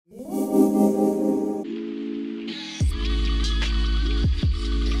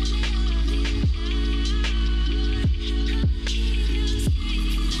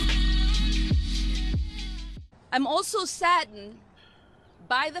also saddened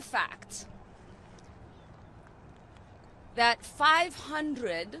by the fact that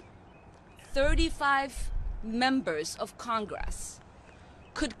 535 members of Congress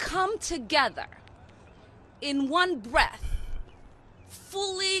could come together in one breath,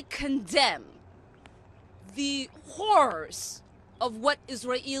 fully condemn the horrors of what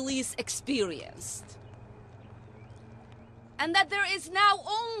Israelis experienced. And that there is now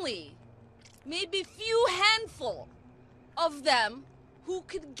only maybe few handful of them who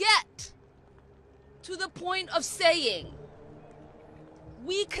could get to the point of saying,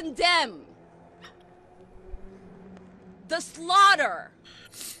 we condemn the slaughter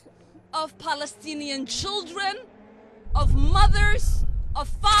of Palestinian children, of mothers, of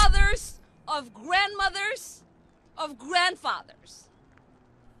fathers, of grandmothers, of grandfathers.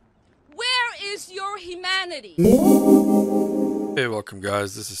 Where is your humanity? Hey, welcome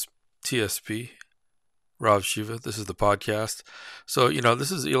guys. This is TSP, Rav Shiva. This is the podcast. So,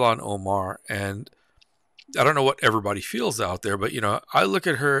 this is Ilan Omar, and I don't know what everybody feels out there, but, I look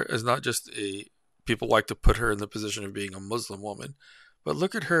at her as not just people like to put her in the position of being a Muslim woman, but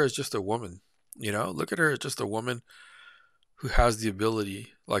look at her as just a woman, look at her as just a woman who has the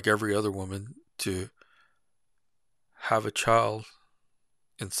ability, like every other woman, to have a child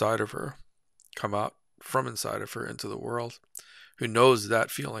inside of her, come out from inside of her into the world, who knows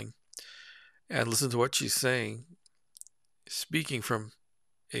that feeling. And listen to what she's saying, speaking from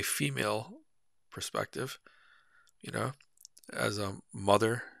a female perspective, as a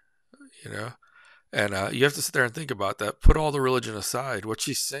mother, and you have to sit there and think about that. Put all the religion aside. What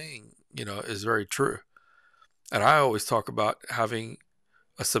she's saying, is very true. And I always talk about having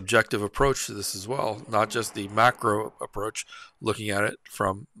a subjective approach to this as well, not just the macro approach, looking at it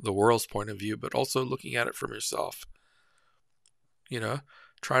from the world's point of view, but also looking at it from yourself.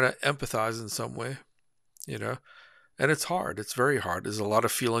 Trying to empathize in some way, and it's hard. It's very hard. There's a lot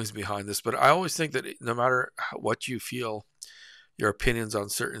of feelings behind this, but I always think that no matter what you feel, your opinions on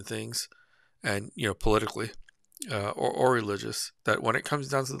certain things, and, politically or religious, that when it comes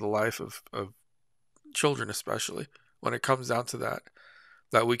down to the life of children, especially, when it comes down to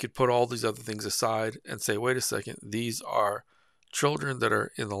that we could put all these other things aside and say, wait a second, these are children that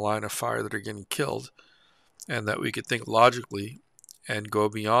are in the line of fire that are getting killed, and that we could think logically and go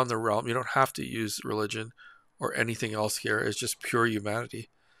beyond the realm. You don't have to use religion or anything else here. It's just pure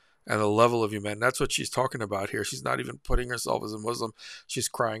humanity and the level of humanity. That's what she's talking about here. She's not even putting herself as a Muslim. She's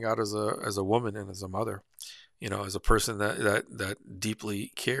crying out as a woman and as a mother, as a person that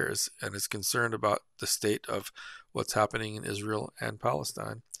deeply cares and is concerned about the state of what's happening in Israel and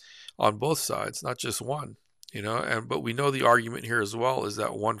Palestine on both sides, not just one, but we know the argument here as well is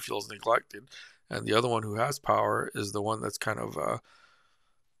that one feels neglected, and the other one who has power is the one that's kind of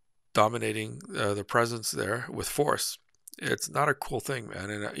dominating the presence there with force. It's not a cool thing, man.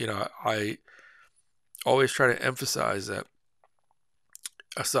 And, I always try to emphasize that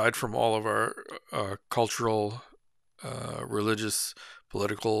aside from all of our cultural, religious,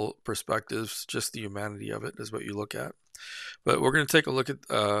 political perspectives, just the humanity of it is what you look at. But we're going to take a look at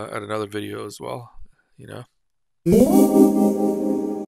another video as well,